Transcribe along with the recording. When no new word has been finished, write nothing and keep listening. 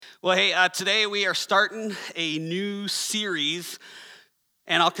Well, hey, today we are starting a new series,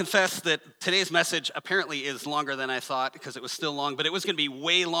 and I'll confess that today's message apparently is longer than I thought because it was still long, but it was going to be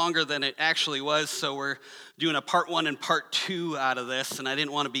way longer than it actually was, so we're doing a part one and part two out of this, and I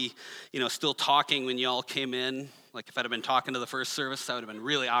didn't want to be, still talking when you all came in. Like if I'd have been talking to the first service, that would have been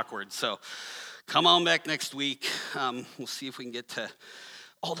really awkward, so come on back next week. We'll see if we can get to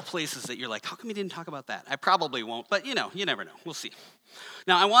all the places that you're like, how come you didn't talk about that? I probably won't, but you never know. We'll see.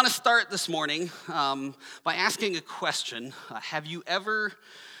 Now, I want to start this morning by asking a question. Have you ever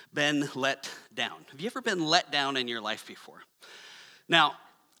been let down? Have you ever been let down in your life before? Now,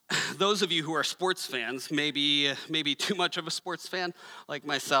 those of you who are sports fans, maybe too much of a sports fan like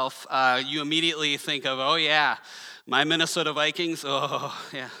myself, you immediately think of, oh yeah, my Minnesota Vikings, oh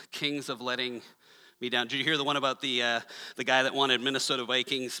yeah, kings of letting me down. Did you hear the one about the guy that wanted Minnesota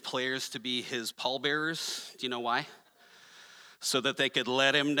Vikings players to be his pallbearers? Do you know why? So that they could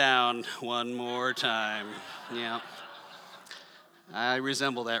let him down one more time. Yeah. I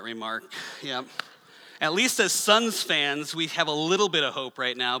resemble that remark. Yeah. At least as Suns fans, we have a little bit of hope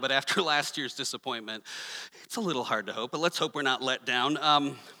right now, but after last year's disappointment, it's a little hard to hope, but let's hope we're not let down.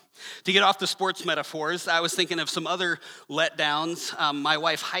 To get off the sports metaphors, I was thinking of some other letdowns. My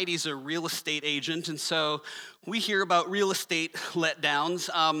wife Heidi's a real estate agent, and so we hear about real estate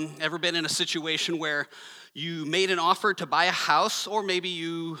letdowns. Ever been in a situation where you made an offer to buy a house, or maybe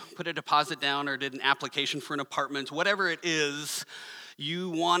you put a deposit down or did an application for an apartment, whatever it is, you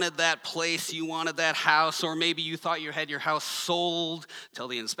wanted that place, you wanted that house, or maybe you thought you had your house sold till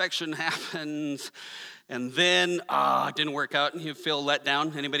the inspection happened, and then it didn't work out and you feel let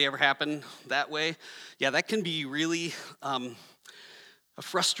down. Anybody ever happen that way? Yeah, that can be really a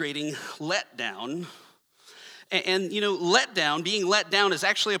frustrating letdown. And being let down is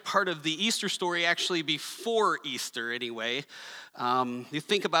actually a part of the Easter story, actually before Easter anyway. You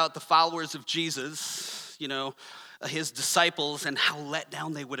think about the followers of Jesus, his disciples and how let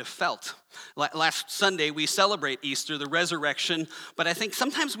down they would have felt. Last Sunday, we celebrate Easter, the resurrection, but I think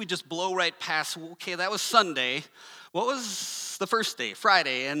sometimes we just blow right past, okay, that was Sunday. What was the first day,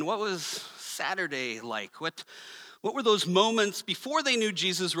 Friday, and what was Saturday like? What were those moments before they knew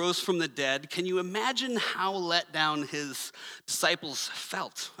Jesus rose from the dead? Can you imagine how let down his disciples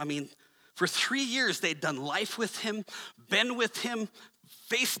felt? I mean, for 3 years, they'd done life with him, been with him,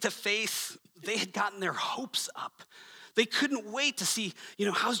 face to face. They had gotten their hopes up. They couldn't wait to see,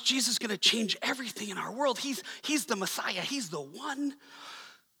 how's Jesus going to change everything in our world? He's the Messiah. He's the one.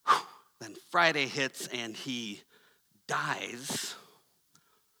 Then Friday hits and he dies.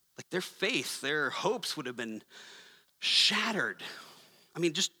 Like their faith, their hopes would have been shattered. I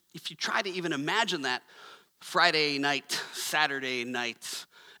mean, just if you try to even imagine that Friday night, Saturday night,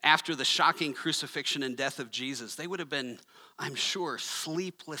 after the shocking crucifixion and death of Jesus, they would have been, I'm sure,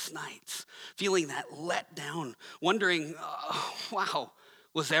 sleepless nights, feeling that let down, wondering, wow,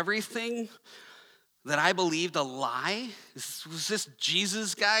 was everything that I believed a lie? Was this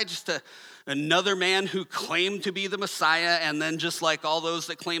Jesus guy just another man who claimed to be the Messiah, and then just like all those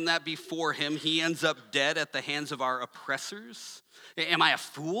that claimed that before him, he ends up dead at the hands of our oppressors? Am I a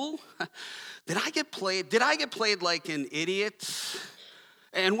fool? Did I get played like an idiot?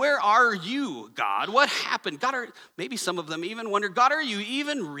 And where are you, God? What happened? God, maybe some of them even wondered, God, are you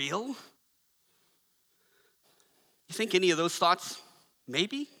even real? You think any of those thoughts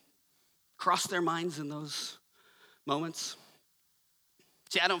maybe crossed their minds in those moments?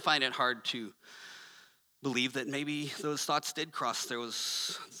 See, I don't find it hard to believe that maybe those thoughts did cross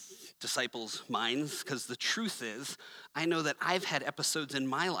those disciples' minds, because the truth is, I know that I've had episodes in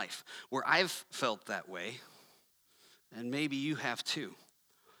my life where I've felt that way, and maybe you have too.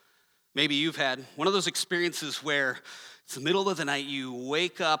 Maybe you've had one of those experiences where it's the middle of the night, you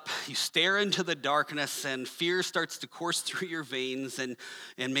wake up, you stare into the darkness, and fear starts to course through your veins, and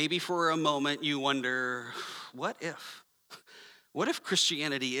maybe for a moment you wonder, what if? What if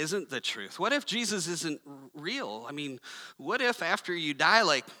Christianity isn't the truth? What if Jesus isn't real? I mean, what if after you die,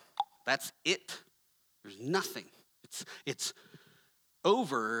 like, that's it? There's nothing. It's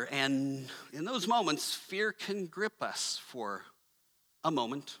over, and in those moments, fear can grip us for a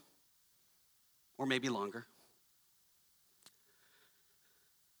moment, or maybe longer.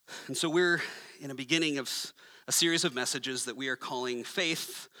 And so we're in a beginning of a series of messages that we are calling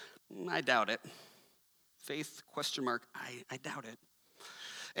Faith. I doubt it. Faith, ? I doubt it.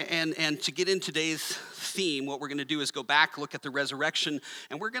 And to get in today's theme, what we're going to do is go back, look at the resurrection,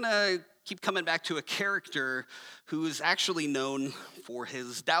 and we're going to keep coming back to a character who is actually known for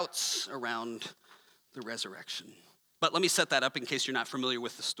his doubts around the resurrection. But let me set that up in case you're not familiar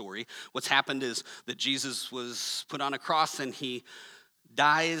with the story. What's happened is that Jesus was put on a cross and he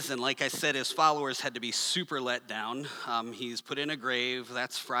dies, and like I said, his followers had to be super let down. He's put in a grave.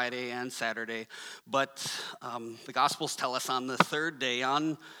 That's Friday and Saturday. But the Gospels tell us on the third day,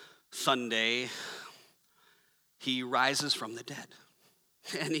 on Sunday, he rises from the dead.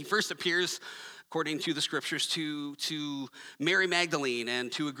 And he first appears, according to the scriptures, to Mary Magdalene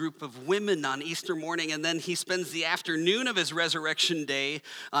and to a group of women on Easter morning. And then he spends the afternoon of his resurrection day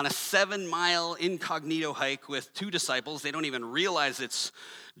on a 7-mile incognito hike with 2 disciples. They don't even realize it's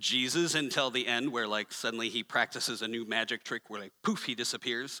Jesus until the end, where like suddenly he practices a new magic trick where like poof, he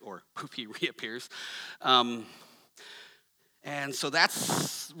disappears, or poof, he reappears. And so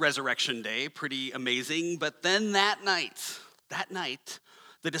that's resurrection day, pretty amazing. But then that night,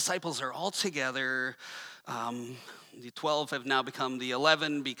 the disciples are all together. The 12 have now become the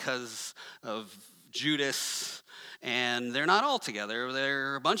 11 because of Judas. And they're not all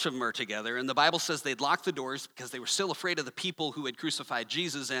together. A bunch of them are together. And the Bible says they'd locked the doors because they were still afraid of the people who had crucified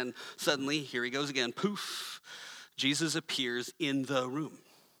Jesus. And suddenly, here he goes again, poof, Jesus appears in the room.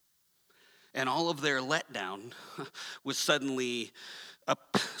 And all of their letdown was suddenly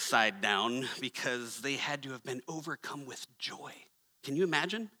upside down because they had to have been overcome with joy. Can you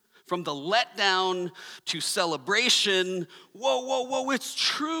imagine? From the letdown to celebration, whoa, it's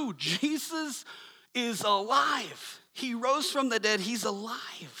true. Jesus is alive. He rose from the dead. He's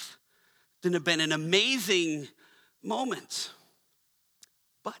alive. Didn't have been an amazing moment.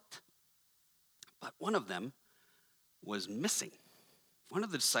 But one of them was missing. One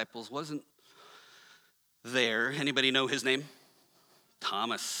of the disciples wasn't there. Anybody know his name?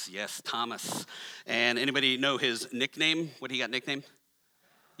 Thomas. Yes, Thomas. And anybody know his nickname? What he got nicknamed?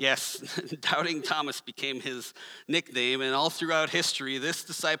 Yes, Doubting Thomas became his nickname, and all throughout history, this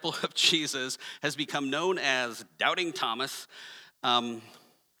disciple of Jesus has become known as Doubting Thomas. But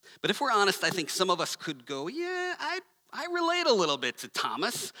if we're honest, I think some of us could go, yeah, I relate a little bit to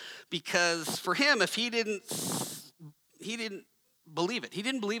Thomas, because for him, if he didn't believe it. He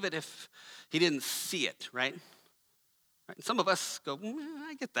didn't believe it if he didn't see it, right? And some of us go,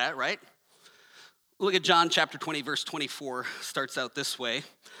 I get that, right? Look at John chapter 20, verse 24, starts out this way.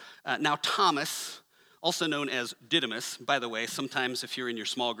 Now Thomas, also known as Didymus, by the way, sometimes if you're in your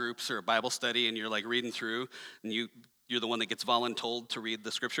small groups or a Bible study and you're like reading through and you're the one that gets voluntold to read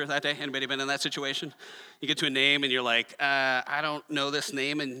the scripture that day. Anybody been in that situation? You get to a name and you're like, I don't know this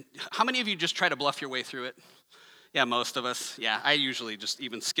name. And how many of you just try to bluff your way through it? Yeah, most of us. Yeah, I usually just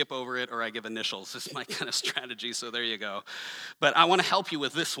even skip over it or I give initials. This is my kind of strategy, so there you go. But I want to help you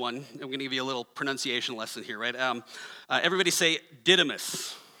with this one. I'm going to give you a little pronunciation lesson here, right? Everybody say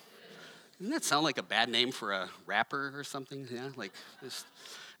Didymus. Doesn't that sound like a bad name for a rapper or something? Yeah, like just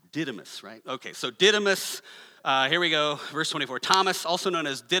Didymus, right? Okay, so Didymus, here we go, verse 24. Thomas, also known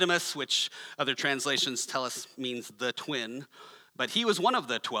as Didymus, which other translations tell us means the twin. But he was one of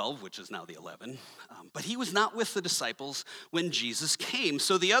the 12, which is now the 11. But he was not with the disciples when Jesus came.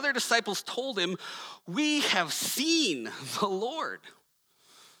 So the other disciples told him, we have seen the Lord.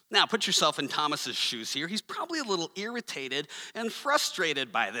 Now, put yourself in Thomas's shoes here. He's probably a little irritated and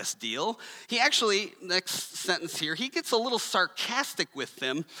frustrated by this deal. He actually, next sentence here, he gets a little sarcastic with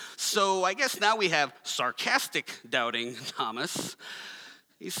them. So I guess now we have sarcastic doubting Thomas.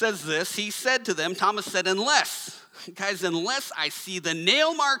 He says this, he said to them, Thomas said, unless I see the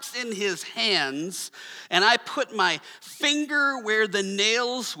nail marks in his hands, and I put my finger where the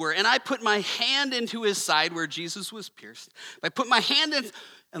nails were, and I put my hand into his side where Jesus was pierced. If I put my hand in,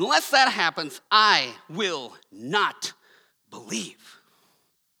 unless that happens, I will not believe.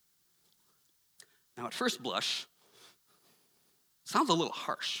 Now, at first blush, sounds a little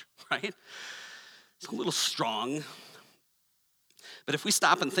harsh, right? It's a little strong. But if we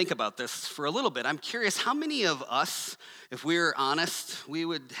stop and think about this for a little bit, I'm curious how many of us, if we were honest, we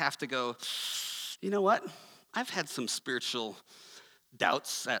would have to go, you know what? I've had some spiritual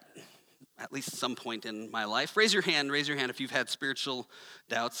doubts at least some point in my life. Raise your hand if you've had spiritual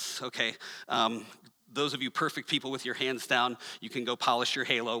doubts. Okay. Those of you perfect people with your hands down, you can go polish your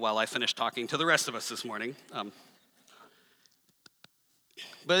halo while I finish talking to the rest of us this morning.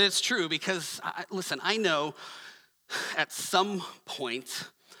 But it's true because, listen, I know at some point,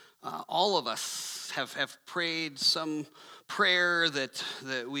 all of us have prayed some prayer that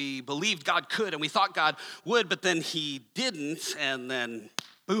we believed God could and we thought God would, but then he didn't, and then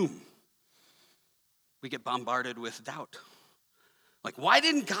boom, we get bombarded with doubt. Like, why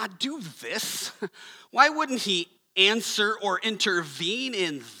didn't God do this? Why wouldn't he answer or intervene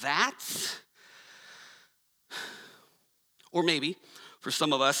in that? Or maybe, for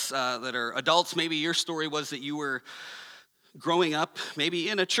some of us that are adults, maybe your story was that you were growing up, maybe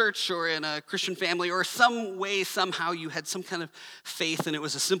in a church or in a Christian family, or some way, somehow you had some kind of faith, and it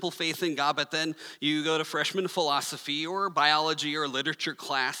was a simple faith in God, but then you go to freshman philosophy or biology or literature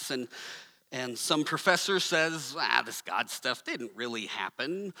class, and some professor says, this God stuff didn't really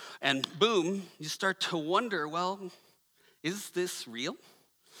happen. And boom, you start to wonder, well, is this real?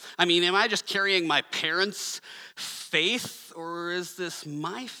 I mean, am I just carrying my parents' faith, or is this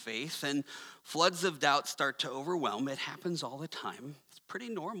my faith? And floods of doubt start to overwhelm. It happens all the time. It's pretty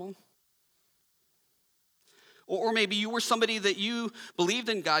normal. Or maybe you were somebody that you believed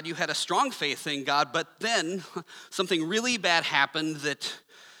in God, you had a strong faith in God, but then something really bad happened that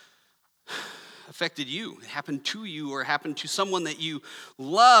affected you. It happened to you, or happened to someone that you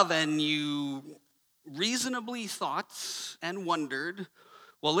love, and you reasonably thought and wondered,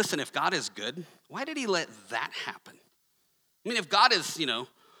 well, listen, if God is good, why did he let that happen? I mean, if God is,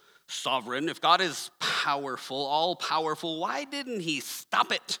 sovereign, if God is powerful, all-powerful, why didn't he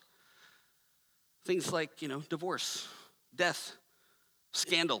stop it? Things like, divorce, death,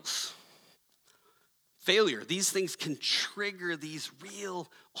 scandals, failure. These things can trigger these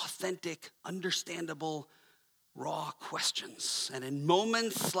real, authentic, understandable, raw questions. And in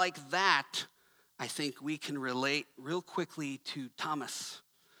moments like that, I think we can relate real quickly to Thomas,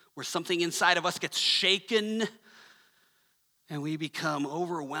 where something inside of us gets shaken and we become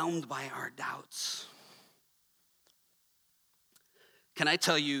overwhelmed by our doubts. Can I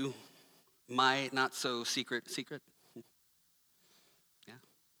tell you my not-so-secret secret? Yeah.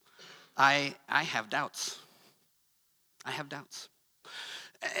 I have doubts. I have doubts.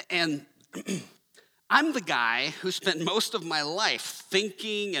 And I'm the guy who spent most of my life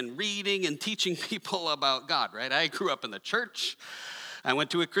thinking and reading and teaching people about God, right? I grew up in the church. I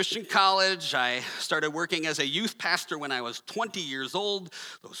went to a Christian college. I started working as a youth pastor when I was 20 years old.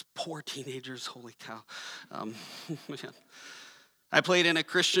 Those poor teenagers, holy cow. I played in a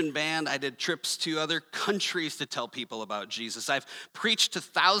Christian band. I did trips to other countries to tell people about Jesus. I've preached to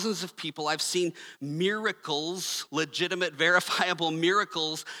thousands of people. I've seen miracles, legitimate, verifiable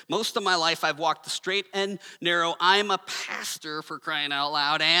miracles. Most of my life, I've walked the straight and narrow. I'm a pastor, for crying out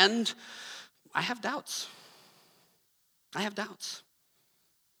loud, and I have doubts. I have doubts.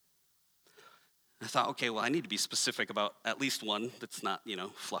 I thought, okay, well, I need to be specific about at least one that's not,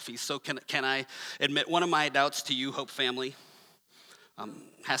 fluffy. So can I admit one of my doubts to you, Hope family?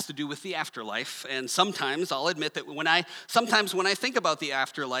 Has to do with the afterlife. And sometimes I'll admit that when I think about the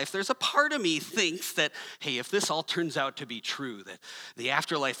afterlife, there's a part of me thinks that, hey, if this all turns out to be true, that the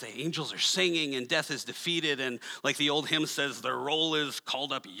afterlife, the angels are singing and death is defeated, and like the old hymn says, the roll is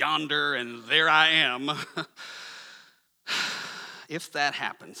called up yonder and there I am. If that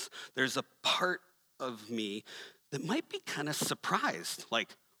happens, there's a part of me that might be kind of surprised. Like,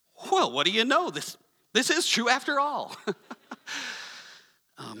 well, what do you know? This is true after all.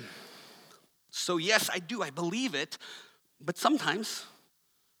 So yes, I do. I believe it. But sometimes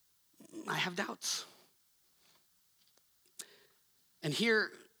I have doubts. And here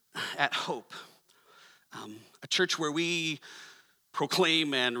at Hope, a church where we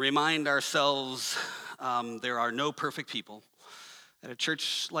proclaim and remind ourselves there are no perfect people, at a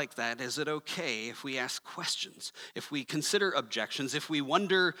church like that, is it okay if we ask questions, if we consider objections, if we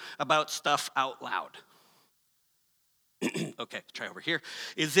wonder about stuff out loud? Okay, try over here.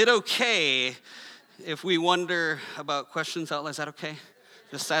 Is it okay if we wonder about questions out loud? Is that okay?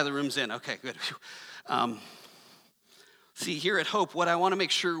 This side of the room's in. Okay, good. See, here at Hope, what I want to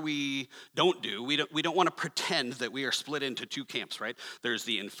make sure we don't do, we don't want to pretend that we are split into two camps, right? There's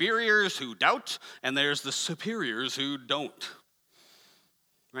the inferiors who doubt, and there's the superiors who don't.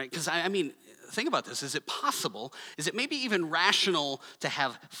 Right? Because, I mean, think about this. Is it possible, is it maybe even rational to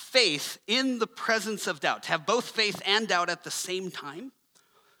have faith in the presence of doubt, to have both faith and doubt at the same time?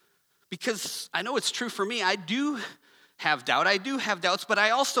 Because I know it's true for me. I do have doubt. I do have doubts, but I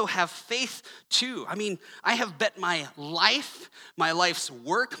also have faith too. I mean, I have bet my life, my life's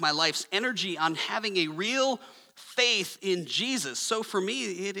work, my life's energy on having a real faith in Jesus. So for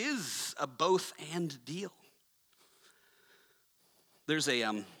me, it is a both and deal. There's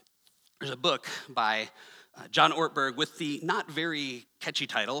a book by John Ortberg with the not very catchy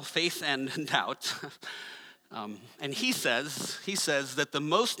title, Faith and Doubt. And he says that the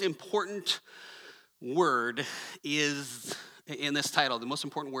most important word is, in this title, the most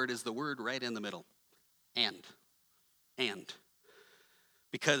important word is the word right in the middle, and.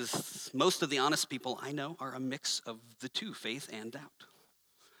 Because most of the honest people I know are a mix of the two, faith and doubt.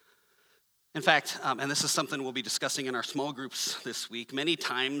 In fact, and this is something we'll be discussing in our small groups this week, many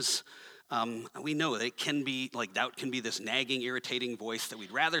times We know that it can be, like doubt can be this nagging, irritating voice that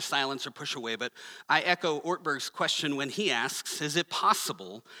we'd rather silence or push away. But I echo Ortberg's question when he asks, is it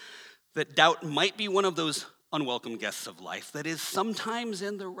possible that doubt might be one of those unwelcome guests of life that is sometimes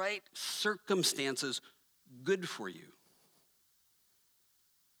in the right circumstances good for you?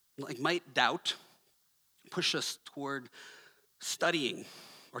 Like, might doubt push us toward studying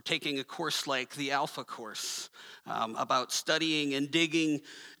or taking a course like the Alpha course, about studying and digging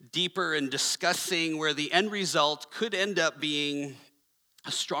deeper and discussing where the end result could end up being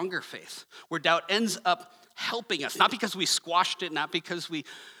a stronger faith, where doubt ends up helping us, not because we squashed it, not because we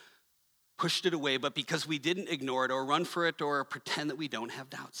pushed it away, but because we didn't ignore it or run for it or pretend that we don't have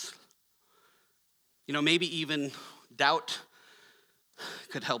doubts. Maybe even doubt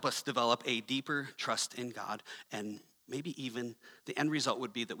could help us develop a deeper trust in God, and maybe even the end result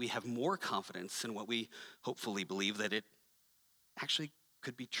would be that we have more confidence in what we hopefully believe, that it actually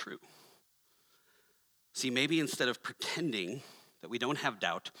could be true. See, maybe instead of pretending that we don't have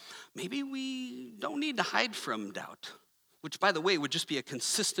doubt, maybe we don't need to hide from doubt, which, by the way, would just be a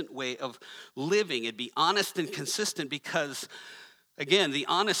consistent way of living. It'd be honest and consistent because, again, the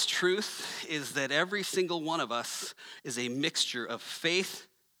honest truth is that every single one of us is a mixture of faith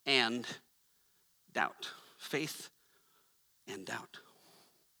and doubt. Faith and doubt.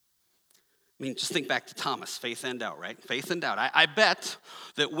 Just think back to Thomas, faith and doubt, right? Faith and doubt. I bet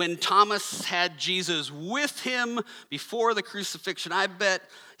that when Thomas had Jesus with him before the crucifixion, I bet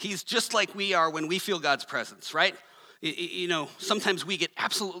he's just like we are when we feel God's presence, right? Sometimes we get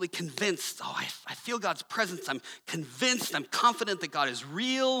absolutely convinced, I feel God's presence. I'm convinced, I'm confident that God is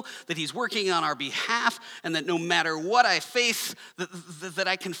real, that he's working on our behalf, and that no matter what I face, that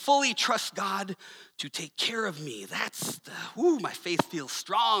I can fully trust God to take care of me. My faith feels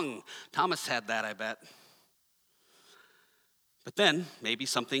strong. Thomas had that, I bet. But then maybe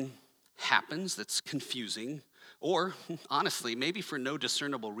something happens that's confusing, or honestly, maybe for no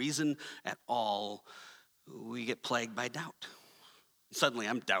discernible reason at all, we get plagued by doubt. Suddenly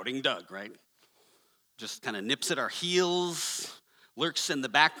I'm doubting Doug, right? Just kind of nips at our heels, lurks in the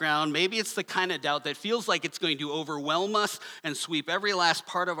background. Maybe it's the kind of doubt that feels like it's going to overwhelm us and sweep every last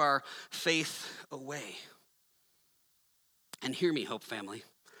part of our faith away. And hear me, Hope family.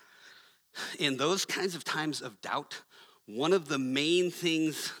 In those kinds of times of doubt, one of the main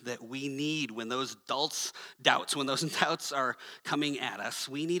things that we need when those doubts are coming at us,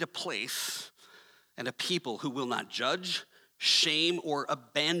 we need a place and a people who will not judge, shame, or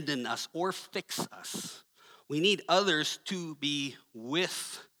abandon us or fix us. We need others to be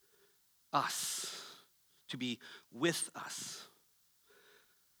with us. To be with us.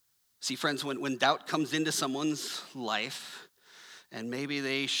 See, friends, when doubt comes into someone's life, and maybe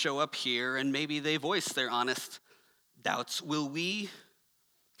they show up here, and maybe they voice their honest doubts, will we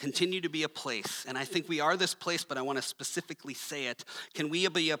continue to be a place? And I think we are this place, but I want to specifically say it. Can we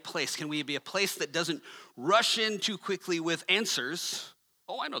be a place? Can we be a place that doesn't rush in too quickly with answers?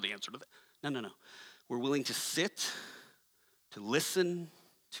 Oh, I know the answer to that. No. We're willing to sit, to listen,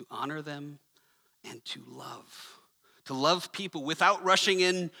 to honor them, and to love. To love people without rushing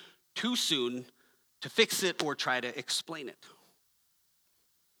in too soon to fix it or try to explain it.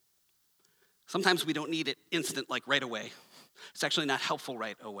 Sometimes we don't need it instant, like right away. It's actually not helpful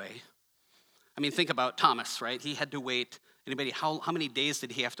right away. Think about Thomas, right? He had to wait. Anybody, how many days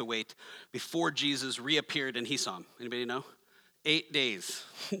did he have to wait before Jesus reappeared and he saw him? Anybody know? 8 days.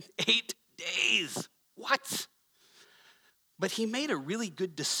 8 days. What? But he made a really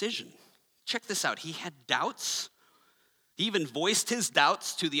good decision. Check this out. He had doubts. He even voiced his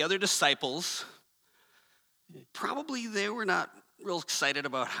doubts to the other disciples. Probably they were not real excited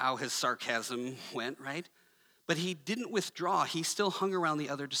about how his sarcasm went, right? But he didn't withdraw. He still hung around the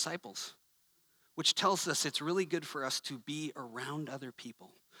other disciples, which tells us it's really good for us to be around other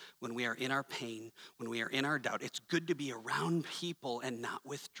people when we are in our pain, when we are in our doubt. It's good to be around people and not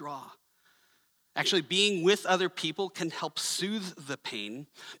withdraw. Actually, being with other people can help soothe the pain,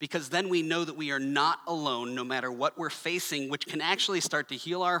 because then we know that we are not alone no matter what we're facing, which can actually start to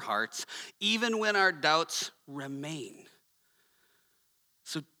heal our hearts even when our doubts remain.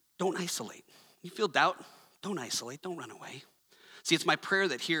 So don't isolate. You feel doubt? Don't isolate, don't run away. See, it's my prayer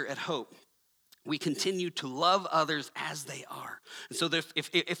that here at Hope, we continue to love others as they are. And so that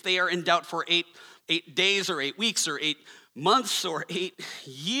if they are in doubt for 8 days or 8 weeks or 8 months or 8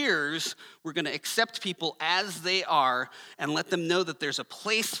 years, we're going to accept people as they are and let them know that there's a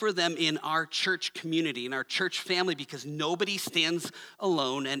place for them in our church community, in our church family, because nobody stands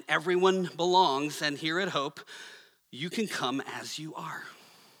alone and everyone belongs. And here at Hope, you can come as you are.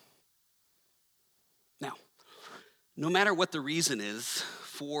 Now, no matter what the reason is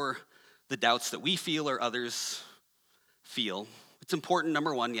for the doubts that we feel or others feel. It's important,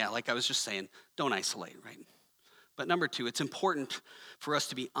 number one, like I was just saying, don't isolate, right? But number two, it's important for us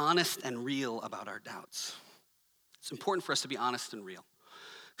to be honest and real about our doubts. It's important for us to be honest and real.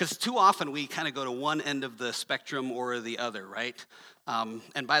 Because too often we kind of go to one end of the spectrum or the other, right?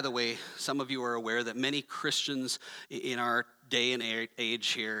 And by the way, some of you are aware that many Christians in our day and age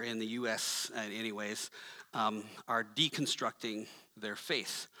here in the U.S. Anyways, are deconstructing their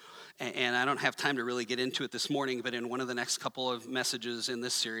faith. And I don't have time to really get into it this morning, but in one of the next couple of messages in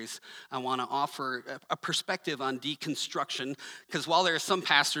this series, I want to offer a perspective on deconstruction, because while there are some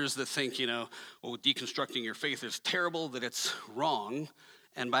pastors that think, deconstructing your faith is terrible, that it's wrong,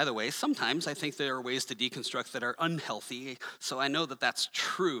 and by the way, sometimes I think there are ways to deconstruct that are unhealthy, so I know that that's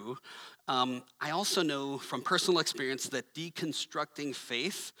true. I also know from personal experience that deconstructing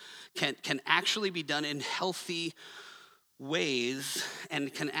faith can actually be done in healthy ways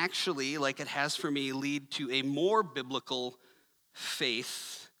and can actually, like it has for me, lead to a more biblical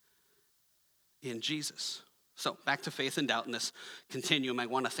faith in Jesus. So back to faith and doubt in this continuum. I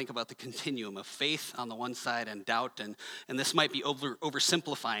want to think about the continuum of faith on the one side and doubt, and this might be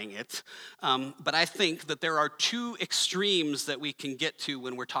oversimplifying it, but I think that there are two extremes that we can get to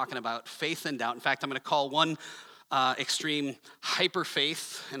when we're talking about faith and doubt. In fact, I'm going to call one extreme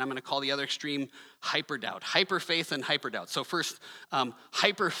hyper-faith, and I'm going to call the other extreme hyper-doubt. Hyper-faith and hyper-doubt. So first,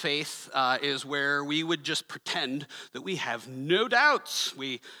 hyper-faith is where we would just pretend that we have no doubts.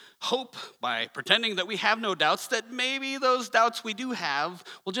 We hope by pretending that we have no doubts that maybe those doubts we do have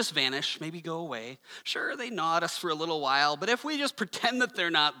will just vanish, maybe go away. Sure, they gnaw at us for a little while, but if we just pretend that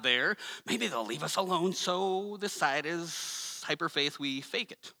they're not there, maybe they'll leave us alone. So this side is hyper-faith. We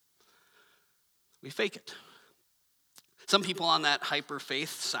fake it. We fake it. Some people on that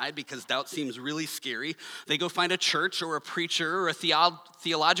hyper-faith side, because doubt seems really scary, they go find a church or a preacher or a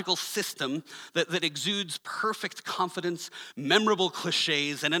theological system that exudes perfect confidence, memorable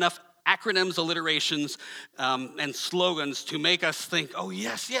cliches, and enough acronyms, alliterations, and slogans to make us think, oh,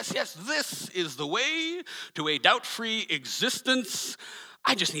 yes, this is the way to a doubt-free existence.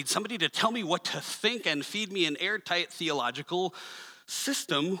 I just need somebody to tell me what to think and feed me an airtight theological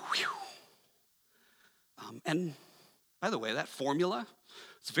system. And by the way, that formula,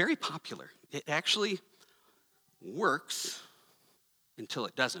 it's very popular. It actually works until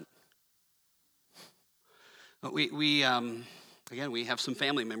it doesn't. But we have some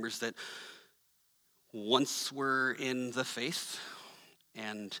family members that once were in the faith,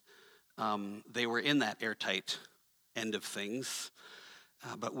 and they were in that airtight end of things.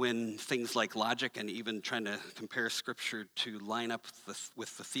 But when things like logic and even trying to compare scripture to line up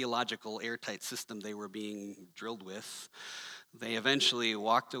with the theological airtight system they were being drilled with, they eventually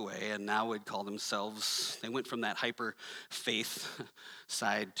walked away and now would call themselves, they went from that hyper faith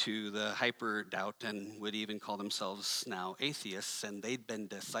side to the hyper doubt and would even call themselves now atheists, and they'd been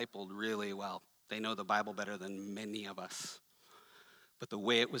discipled really well. They know the Bible better than many of us. But the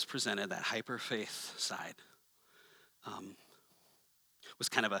way it was presented, that hyper faith side, was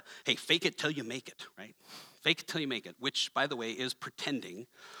kind of a, hey, fake it till you make it, right? Fake it till you make it, which, by the way, is pretending.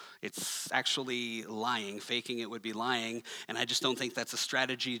 It's actually lying. Faking it would be lying, and I just don't think that's a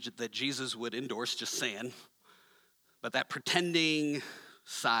strategy that Jesus would endorse, just saying. But that pretending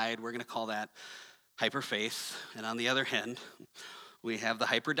side, we're going to call that hyper faith, and on the other hand, we have the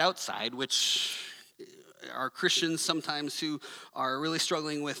hyper doubt side, which are Christians sometimes who are really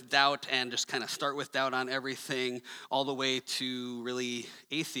struggling with doubt and just kind of start with doubt on everything, all the way to really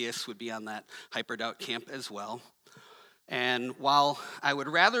atheists would be on that hyper doubt camp as well. And while I would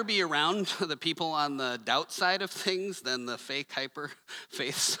rather be around the people on the doubt side of things than the fake hyper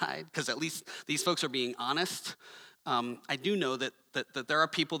faith side, because at least these folks are being honest, I do know that there are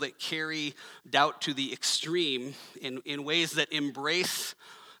people that carry doubt to the extreme in ways that embrace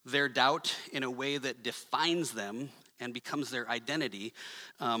their doubt in a way that defines them and becomes their identity,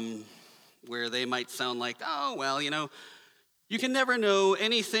 where they might sound like, oh, well, you can never know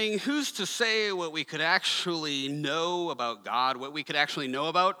anything. Who's to say what we could actually know about God, what we could actually know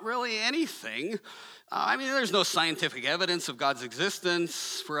about really anything? There's no scientific evidence of God's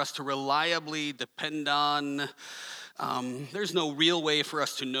existence for us to reliably depend on. There's no real way for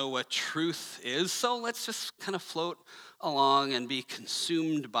us to know what truth is, so let's just kind of float along and be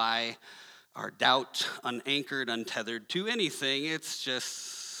consumed by our doubt, unanchored, untethered to anything. It's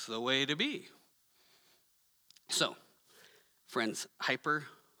just the way to be. So, friends, hyper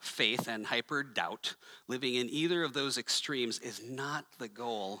faith and hyper doubt, living in either of those extremes is not the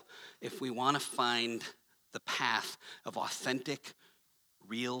goal if we want to find the path of authentic,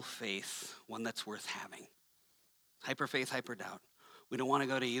 real faith, one that's worth having. Hyper faith, hyper doubt. We don't want to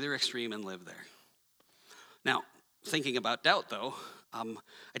go to either extreme and live there. Now, thinking about doubt, though,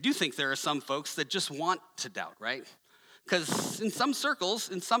 I do think there are some folks that just want to doubt, right? Because in some circles,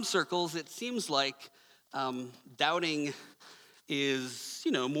 it seems like doubting is,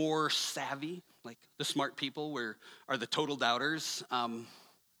 more savvy. Like the smart people are the total doubters.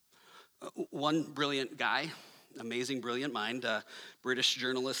 One brilliant guy, amazing brilliant mind, British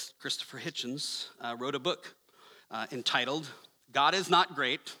journalist Christopher Hitchens, wrote a book entitled "God is Not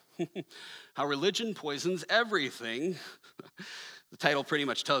Great: How Religion Poisons Everything." The title pretty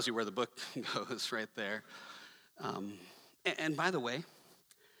much tells you where the book goes right there. And by the way,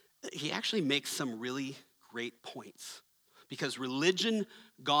 he actually makes some really great points, because religion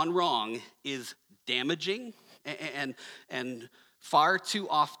gone wrong is damaging, and far too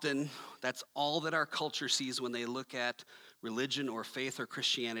often that's all that our culture sees when they look at religion or faith or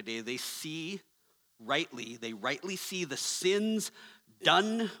Christianity. They rightly see the sins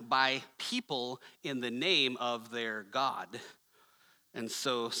done by people in the name of their God. And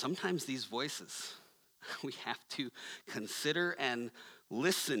so sometimes these voices we have to consider and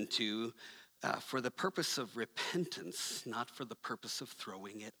listen to for the purpose of repentance, not for the purpose of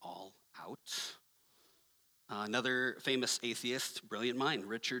throwing it all out. Another famous atheist, brilliant mind,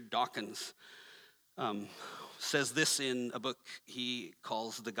 Richard Dawkins, says this in a book he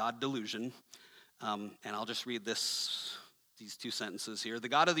calls The God Delusion. And I'll just read these two sentences here. The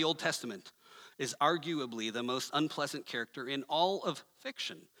God of the Old Testament is arguably the most unpleasant character in all of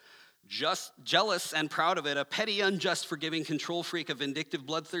fiction. Just jealous and proud of it, a petty, unjust, forgiving control freak, a vindictive,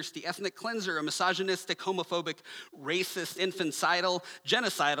 bloodthirsty ethnic cleanser, a misogynistic, homophobic, racist, infanticidal,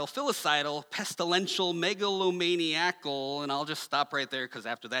 genocidal, filicidal, pestilential, megalomaniacal, and I'll just stop right there because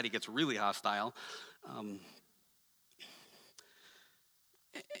after that he gets really hostile.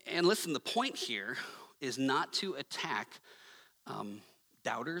 And listen, the point here is not to attack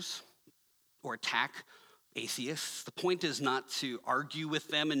doubters or attack atheists. The point is not to argue with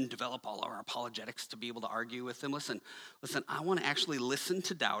them and develop all our apologetics to be able to argue with them. Listen, I want to actually listen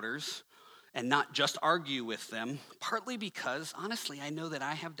to doubters and not just argue with them, partly because, honestly, I know that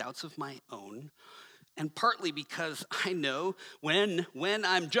I have doubts of my own, and partly because I know when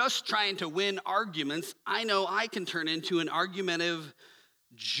I'm just trying to win arguments, I know I can turn into an argumentative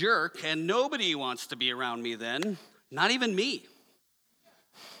jerk, and nobody wants to be around me then, not even me.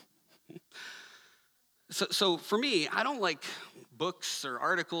 So for me, I don't like books or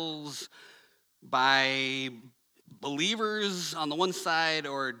articles by believers on the one side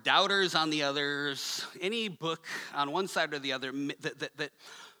or doubters on the others. Any book on one side or the other that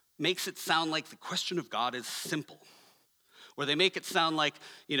makes it sound like the question of God is simple. Or they make it sound like,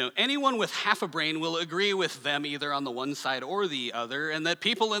 anyone with half a brain will agree with them either on the one side or the other, and that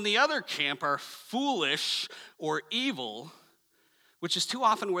people in the other camp are foolish or evil, which is too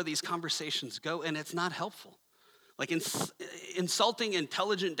often where these conversations go, and it's not helpful. Like insulting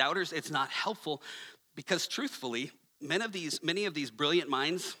intelligent doubters, it's not helpful, because truthfully, many of these brilliant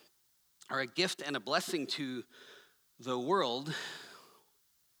minds are a gift and a blessing to the world.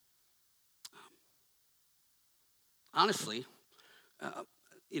 Honestly,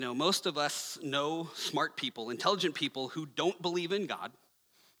 most of us know smart people, intelligent people who don't believe in God.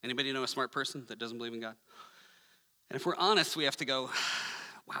 Anybody know a smart person that doesn't believe in God? And if we're honest, we have to go,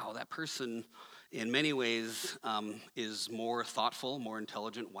 wow, that person in many ways is more thoughtful, more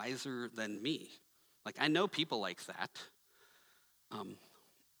intelligent, wiser than me. Like, I know people like that.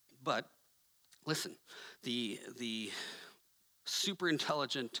 But listen, the super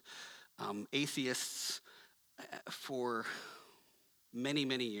intelligent atheists for many,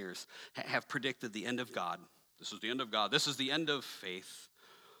 many years have predicted the end of God. This is the end of God. This is the end of faith.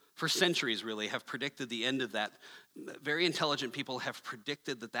 For centuries, really, have predicted the end of that. Very intelligent people have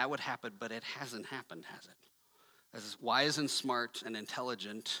predicted that would happen, but it hasn't happened, has it? As wise and smart and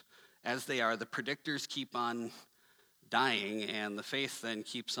intelligent as they are, the predictors keep on dying, and the faith then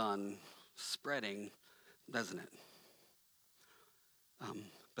keeps on spreading, doesn't it?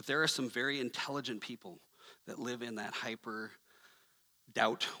 But there are some very intelligent people that live in that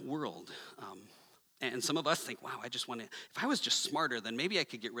hyper-doubt world. And some of us think, wow, if I was just smarter, then maybe I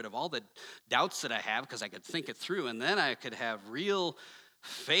could get rid of all the doubts that I have because I could think it through, and then I could have real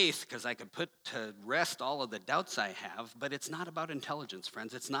faith because I could put to rest all of the doubts I have. But it's not about intelligence,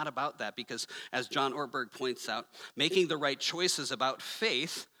 friends. It's not about that, because as John Ortberg points out, making the right choices about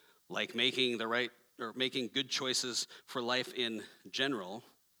faith, like making good choices for life in general,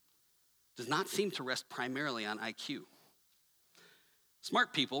 does not seem to rest primarily on IQ.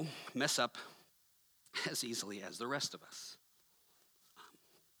 Smart people mess up as easily as the rest of us.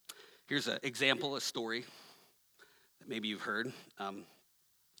 Here's an example, a story that maybe you've heard.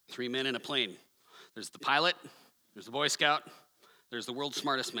 3 men in a plane. There's the pilot, there's the Boy Scout, there's the world's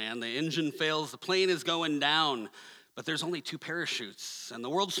smartest man. The engine fails, the plane is going down, but there's only 2 parachutes. And the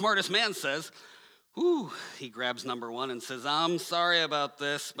world's smartest man says, "Ooh," he grabs number 1 and says, "I'm sorry about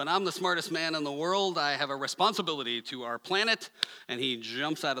this, but I'm the smartest man in the world. I have a responsibility to our planet." And he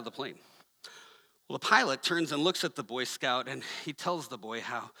jumps out of the plane. Well, the pilot turns and looks at the Boy Scout, and he tells the boy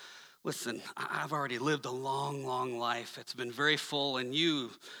how, "Listen, I've already lived a long, long life. It's been very full, and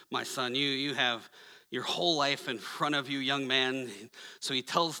you, my son, you have your whole life in front of you, young man." So he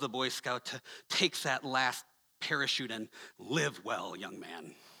tells the Boy Scout to take that last parachute and live well, young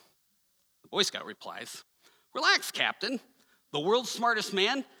man. The Boy Scout replies, "Relax, Captain. The world's smartest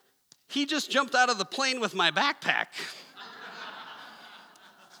man, he just jumped out of the plane with my backpack."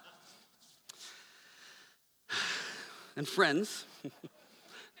 And friends,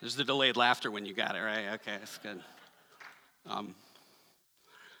 there's the delayed laughter when you got it, right? Okay, that's good.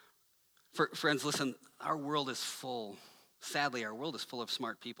 Friends, listen, our world is full. Sadly, our world is full of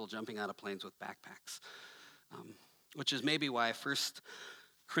smart people jumping out of planes with backpacks, which is maybe why 1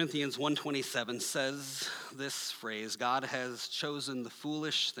 Corinthians 1:27 says this phrase: "God has chosen the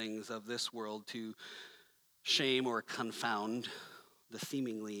foolish things of this world to shame or confound the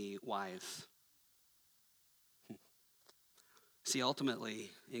seemingly wise." See,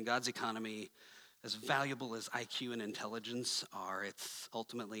 ultimately, in God's economy, as valuable as IQ and intelligence are, it's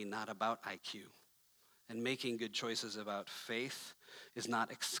ultimately not about IQ. And making good choices about faith is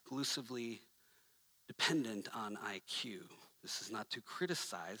not exclusively dependent on IQ. This is not to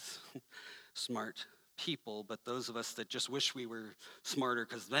criticize smart people, but those of us that just wish we were smarter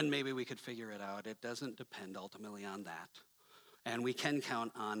because then maybe we could figure it out. It doesn't depend ultimately on that. And we can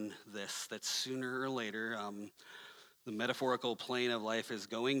count on this, that sooner or later, the metaphorical plane of life is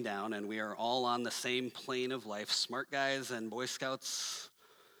going down, and we are all on the same plane of life, smart guys and Boy Scouts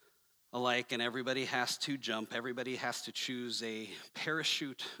alike, and everybody has to jump. Everybody has to choose a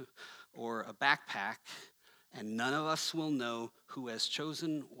parachute or a backpack, and none of us will know who has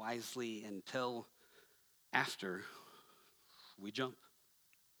chosen wisely until after we jump.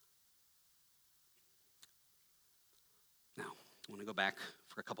 Now, I want to go back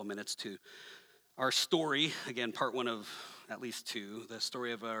for a couple minutes to our story, again, part 1 of at least 2, the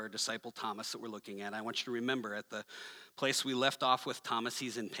story of our disciple Thomas that we're looking at. I want you to remember at the place we left off with Thomas,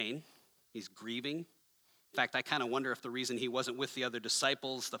 he's in pain, he's grieving. In fact, I kind of wonder if the reason he wasn't with the other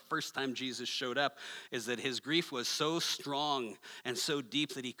disciples the first time Jesus showed up is that his grief was so strong and so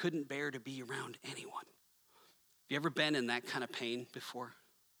deep that he couldn't bear to be around anyone. Have you ever been in that kind of pain before?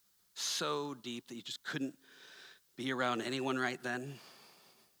 So deep that you just couldn't be around anyone right then?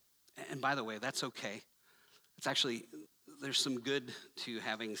 And by the way, that's okay. It's actually, there's some good to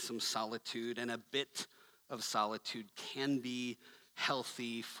having some solitude, and a bit of solitude can be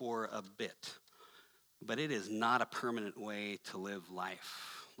healthy for a bit. But it is not a permanent way to live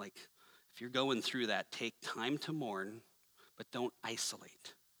life. Like, if you're going through that, take time to mourn, but don't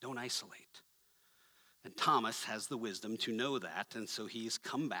isolate. Don't isolate. And Thomas has the wisdom to know that, and so he's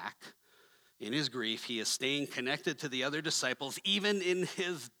come back in his grief. He is staying connected to the other disciples. Even in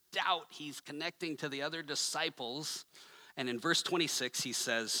his doubt, he's connecting to the other disciples. And in verse 26, he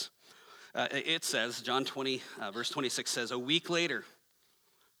says, John 20, verse 26 says, "A week later,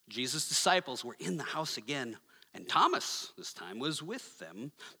 Jesus' disciples were in the house again, and Thomas, this time, was with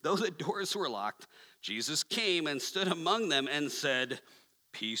them. Though the doors were locked, Jesus came and stood among them and said,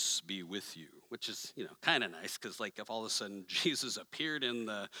 'Peace be with you,'" which is, kind of nice, because, if all of a sudden Jesus appeared in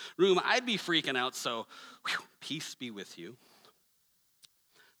the room, I'd be freaking out, so, peace be with you.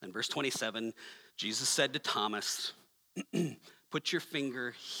 Then verse 27, Jesus said to Thomas, "Put your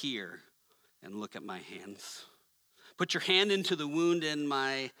finger here and look at my hands. Put your hand into the wound in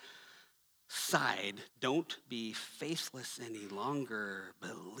my side. Don't be faithless any longer.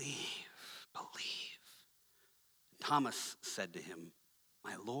 Believe. And Thomas said to him,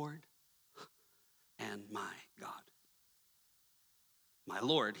 'My Lord and my God.'" My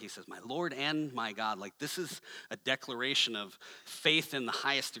Lord, he says, "My Lord and my God." This is a declaration of faith in the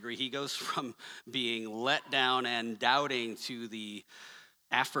highest degree. He goes from being let down and doubting to the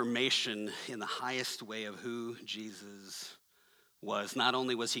affirmation in the highest way of who Jesus was. Not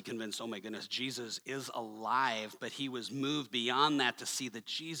only was he convinced, oh my goodness, Jesus is alive, but he was moved beyond that to see that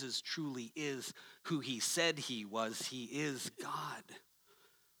Jesus truly is who he said he was. He is God.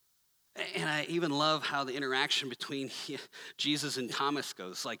 And I even love how the interaction between Jesus and Thomas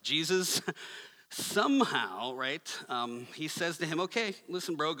goes. Jesus somehow, right, he says to him, "Okay,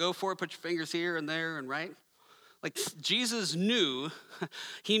 listen, bro, go for it. Put your fingers here and there, and right. Like Jesus knew,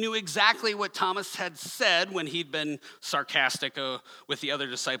 he knew exactly what Thomas had said when he'd been sarcastic with the other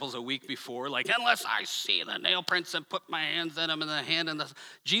disciples a week before, like, unless I see the nail prints and put my hands in them and the hand in the...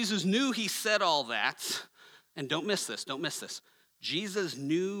 Jesus knew he said all that. And don't miss this, don't miss this. Jesus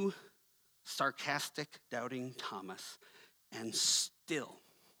knew sarcastic, doubting Thomas, and still,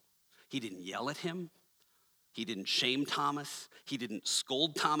 he didn't yell at him. He didn't shame Thomas. He didn't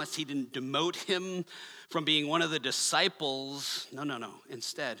scold Thomas. He didn't demote him from being one of the disciples. No.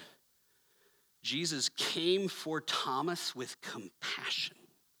 Instead, Jesus came for Thomas with compassion.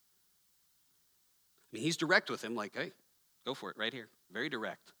 I mean, he's direct with him, like, hey, go for it right here. Very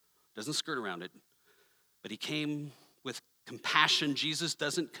direct. Doesn't skirt around it. But he came with compassion. Jesus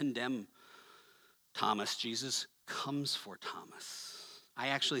doesn't condemn Thomas. Jesus comes for Thomas. I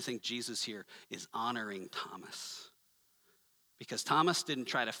actually think Jesus here is honoring Thomas, because Thomas didn't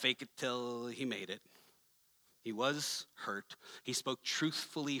try to fake it till he made it. He was hurt. He spoke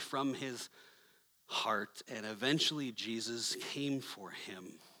truthfully from his heart, and eventually Jesus came for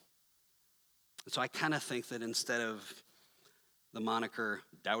him. So I kind of think that instead of the moniker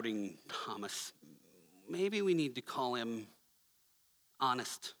Doubting Thomas, maybe we need to call him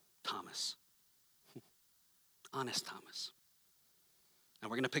Honest Thomas. Honest Thomas. And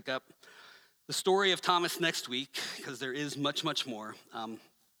we're going to pick up the story of Thomas next week, because there is much, much more. I'm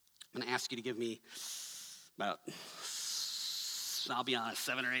going to ask you to give me about, I'll be honest,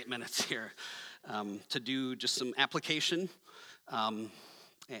 7 or 8 minutes here to do just some application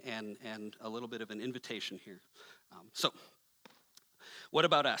and a little bit of an invitation here. So what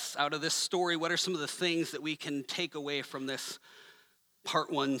about us? Out of this story, what are some of the things that we can take away from this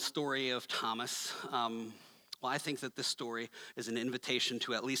part 1 story of Thomas? Well, I think that this story is an invitation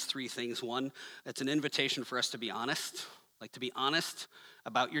to at least 3 things. One, it's an invitation for us to be honest, like to be honest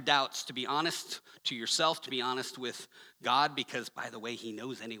about your doubts, to be honest to yourself, to be honest with God, because, by the way, he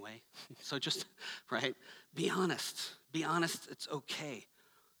knows anyway. So just, right, be honest. Be honest, it's okay.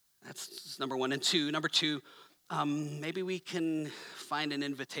 That's number 1. And number two, maybe we can find an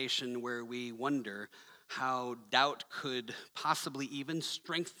invitation where we wonder how doubt could possibly even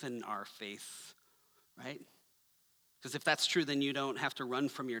strengthen our faith, right? Because if that's true, then you don't have to run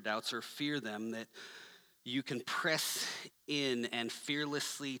from your doubts or fear them, that you can press in and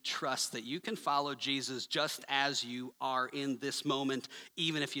fearlessly trust that you can follow Jesus just as you are in this moment,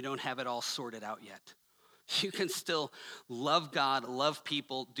 even if you don't have it all sorted out yet. You can still love God, love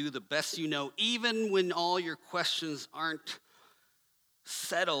people, do the best you know, even when all your questions aren't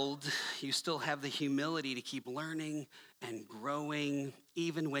settled. You still have the humility to keep learning and growing,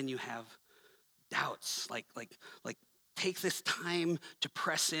 even when you have doubts. Like take this time to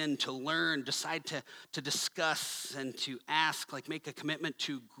press in, to learn, decide to discuss and to ask, like make a commitment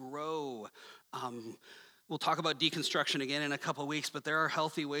to grow. We'll talk about deconstruction again in a couple of weeks, but there are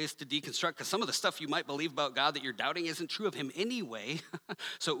healthy ways to deconstruct, because some of the stuff you might believe about God that you're doubting isn't true of him anyway,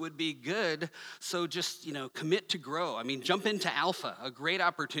 so it would be good. So just, commit to grow. I mean, jump into Alpha, a great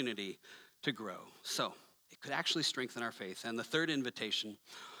opportunity to grow. So it could actually strengthen our faith. And the third invitation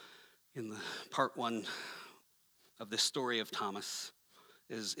in the part 1 of this story of Thomas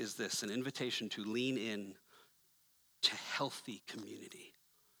is this, an invitation to lean in to healthy community,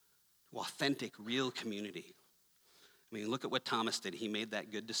 authentic, real community. I mean, look at what Thomas did. He made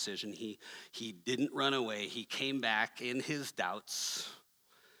that good decision. He didn't run away. He came back in his doubts.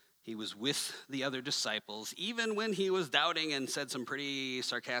 He was with the other disciples, even when he was doubting and said some pretty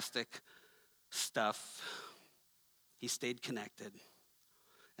sarcastic stuff. He stayed connected.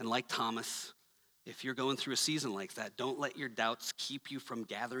 And like Thomas, if you're going through a season like that, don't let your doubts keep you from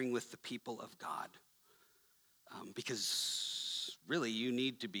gathering with the people of God. Because really, you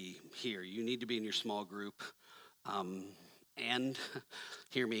need to be here. You need to be in your small group. And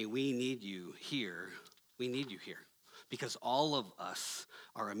hear me, we need you here. We need you here. Because all of us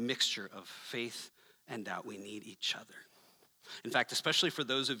are a mixture of faith and doubt. We need each other. In fact, especially for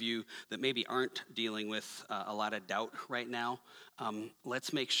those of you that maybe aren't dealing with a lot of doubt right now,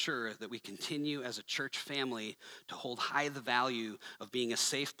 let's make sure that we continue as a church family to hold high the value of being a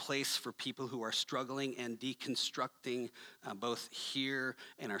safe place for people who are struggling and deconstructing, both here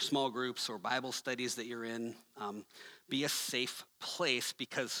in our small groups or Bible studies that you're in. Be a safe place,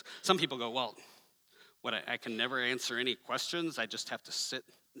 because some people go, well, I can never answer any questions. I just have to sit.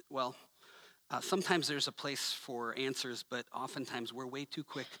 Well, sometimes there's a place for answers, but oftentimes we're way too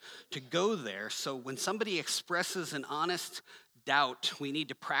quick to go there. So when somebody expresses an honest doubt, we need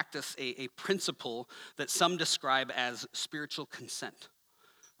to practice a principle that some describe as spiritual consent,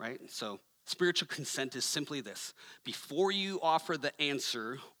 right? So spiritual consent is simply this: before you offer the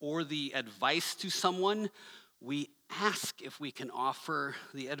answer or the advice to someone, we ask if we can offer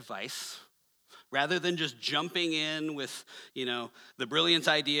the advice rather than just jumping in with, the brilliant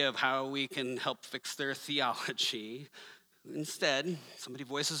idea of how we can help fix their theology. Instead, somebody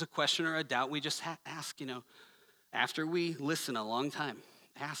voices a question or a doubt, we just ask, after we listen a long time,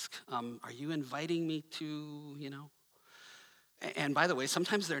 ask, are you inviting me to, And by the way,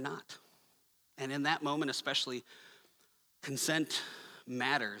 sometimes they're not. And in that moment especially, consent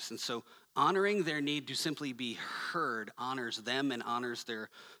matters. And so honoring their need to simply be heard honors them and honors their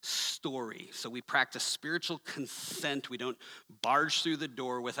story. So we practice spiritual consent. We don't barge through the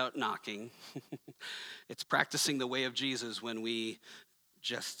door without knocking. It's practicing the way of Jesus when we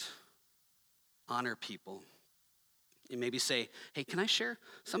just honor people. And maybe say, hey, can I share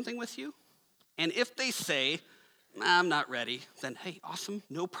something with you? And if they say, I'm not ready, then hey, awesome,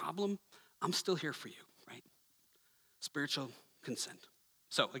 no problem. I'm still here for you, right? Spiritual consent.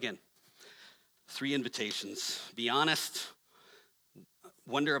 So again, 3 invitations. Be honest.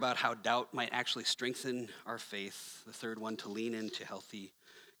 Wonder about how doubt might actually strengthen our faith. The third one, to lean into healthy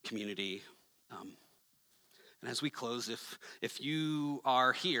community. And as we close, if you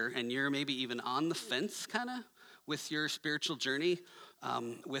are here and you're maybe even on the fence kind of with your spiritual journey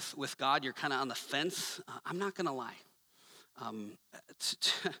with God, you're kind of on the fence, I'm not going to lie.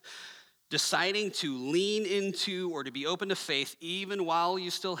 Deciding to lean into or to be open to faith, even while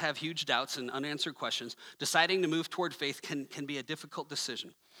you still have huge doubts and unanswered questions, deciding to move toward faith can be a difficult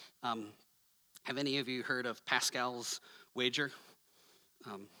decision. Have any of you heard of Pascal's wager?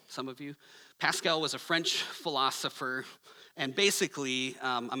 Some of you. Pascal was a French philosopher, and basically,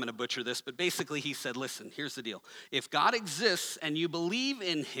 I'm going to butcher this, but basically he said, listen, here's the deal. If God exists and you believe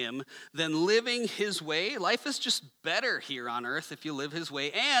in him, then living his way, life is just better here on earth if you live his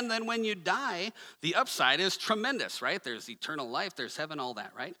way. And then when you die, the upside is tremendous, right? There's eternal life, there's heaven, all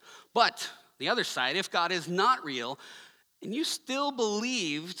that, right? But the other side, if God is not real and you still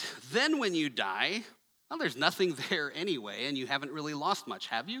believed, then when you die, well, there's nothing there anyway, and you haven't really lost much,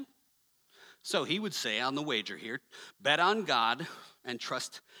 have you? So he would say on the wager here, bet on God and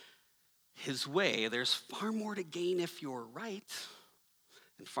trust his way. There's far more to gain if you're right,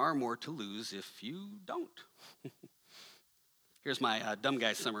 and far more to lose if you don't. Here's my dumb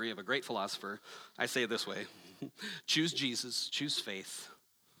guy summary of a great philosopher. I say it this way: choose Jesus, choose faith.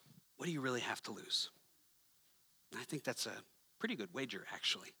 What do you really have to lose? And I think that's a pretty good wager,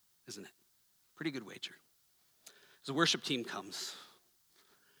 actually, isn't it? Pretty good wager. As the worship team comes,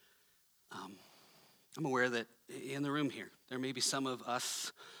 I'm aware that in the room here, there may be some of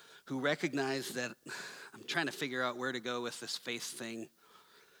us who recognize that I'm trying to figure out where to go with this faith thing.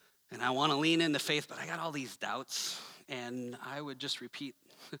 And I want to lean into faith, but I got all these doubts. And I would just repeat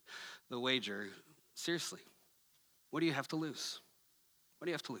the wager. Seriously, what do you have to lose? What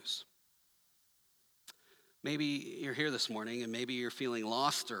do you have to lose? Maybe you're here this morning and maybe you're feeling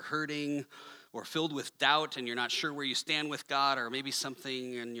lost or hurting or filled with doubt and you're not sure where you stand with God, or maybe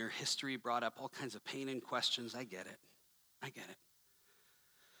something in your history brought up all kinds of pain and questions. I get it.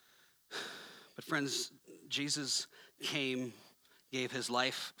 But friends, Jesus came, gave his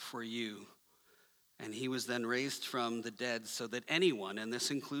life for you, and he was then raised from the dead so that anyone, and this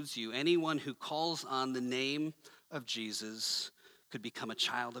includes you, anyone who calls on the name of Jesus could become a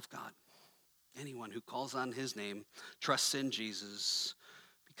child of God. Anyone who calls on his name, trusts in Jesus,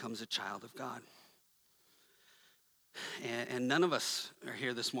 becomes a child of God. And none of us are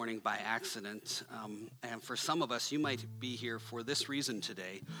here this morning by accident. And for some of us, you might be here for this reason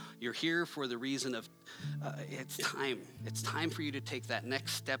today. You're here for the reason of it's time. It's time for you to take that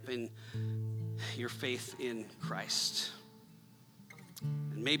next step in your faith in Christ.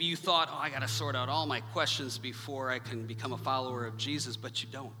 And maybe you thought, I got to sort out all my questions before I can become a follower of Jesus, but you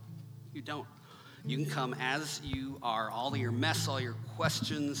don't. You don't. You can come as you are, all your mess, all your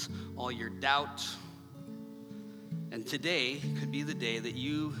questions, all your doubt. And today could be the day that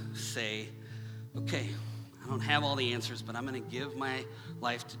you say, okay, I don't have all the answers, but I'm going to give my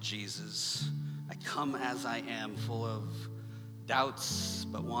life to Jesus. I come as I am, full of doubts,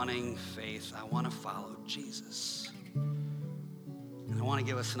 but wanting faith. I want to follow Jesus. And I want to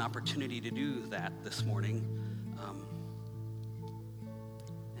give us an opportunity to do that this morning.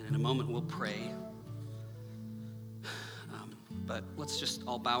 And in a moment, we'll pray. But let's just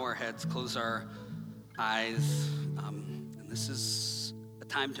all bow our heads, close our eyes. And this is a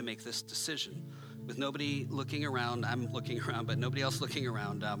time to make this decision. With nobody looking around, I'm looking around, but nobody else looking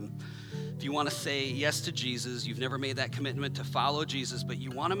around. If you want to say yes to Jesus, you've never made that commitment to follow Jesus, but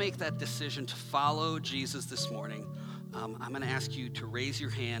you want to make that decision to follow Jesus this morning, I'm going to ask you to raise your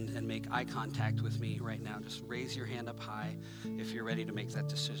hand and make eye contact with me right now. Just raise your hand up high if you're ready to make that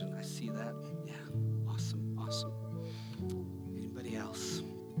decision. I see that. Yeah, awesome. Awesome. Anybody else?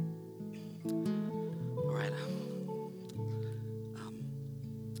 All right.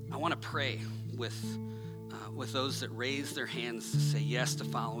 I want to pray with those that raise their hands to say yes to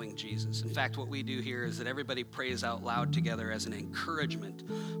following Jesus. In fact, what we do here is that everybody prays out loud together as an encouragement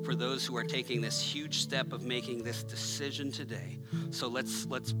for those who are taking this huge step of making this decision today. So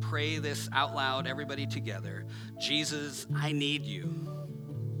let's pray this out loud, everybody together. Jesus, I need you.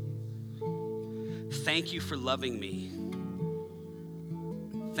 Thank you for loving me.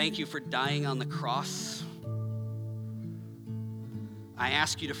 Thank you for dying on the cross. I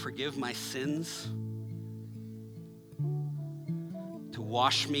ask you to forgive my sins, to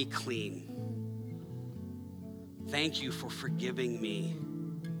wash me clean. Thank you for forgiving me.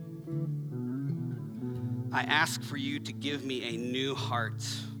 I ask for you to give me a new heart.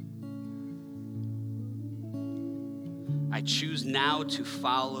 I choose now to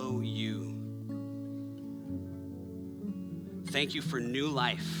follow you. Thank you for new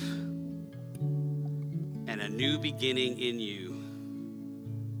life and a new beginning in you.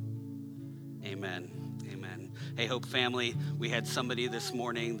 Amen. Amen. Hey, Hope family, we had somebody this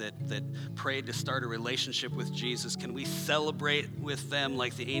morning that prayed to start a relationship with Jesus. Can we celebrate with them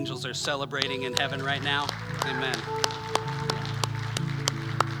like the angels are celebrating in heaven right now? Amen.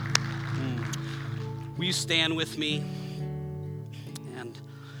 Will you stand with me? And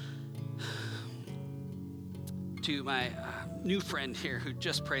to my new friend here who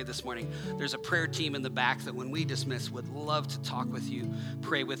just prayed this morning, there's a prayer team in the back that when we dismiss would love to talk with you,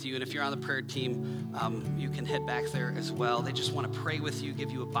 pray with you. And if you're on the prayer team, you can head back there as well. They just want to pray with you,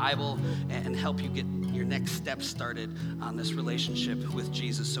 give you a Bible, and help you get your next steps started on this relationship with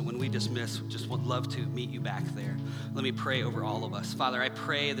Jesus. So when we dismiss, just would love to meet you back there. Let me pray over all of us. Father, I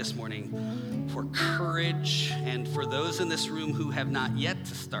pray this morning for courage, and for those in this room who have not yet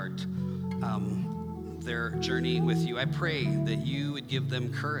to start their journey with you. I pray that you would give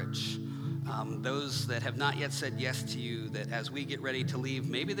them courage. Those that have not yet said yes to you, that as we get ready to leave,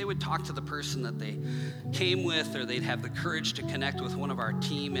 maybe they would talk to the person that they came with, or they'd have the courage to connect with one of our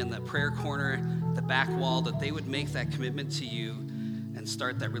team in the prayer corner, the back wall, that they would make that commitment to you and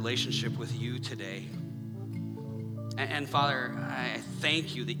start that relationship with you today. And Father, I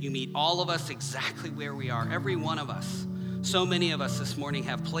thank you that you meet all of us exactly where we are, every one of us. So many of us this morning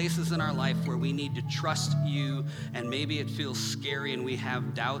have places in our life where we need to trust you, and maybe it feels scary and we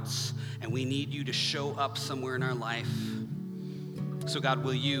have doubts and we need you to show up somewhere in our life. So God,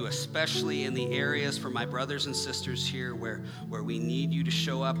 will you, especially in the areas for my brothers and sisters here where we need you to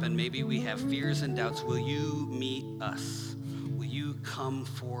show up and maybe we have fears and doubts, will you meet us? Will you come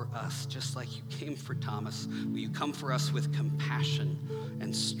for us just like you came for Thomas? Will you come for us with compassion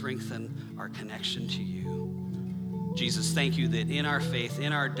and strengthen our connection to you? Jesus, thank you that in our faith,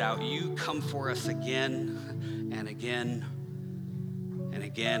 in our doubt, you come for us again and again and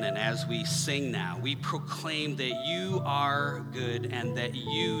again. And as we sing now, we proclaim that you are good and that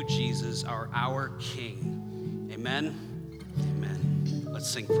you, Jesus, are our King. Amen. Amen.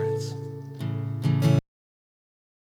 Let's sing, friends.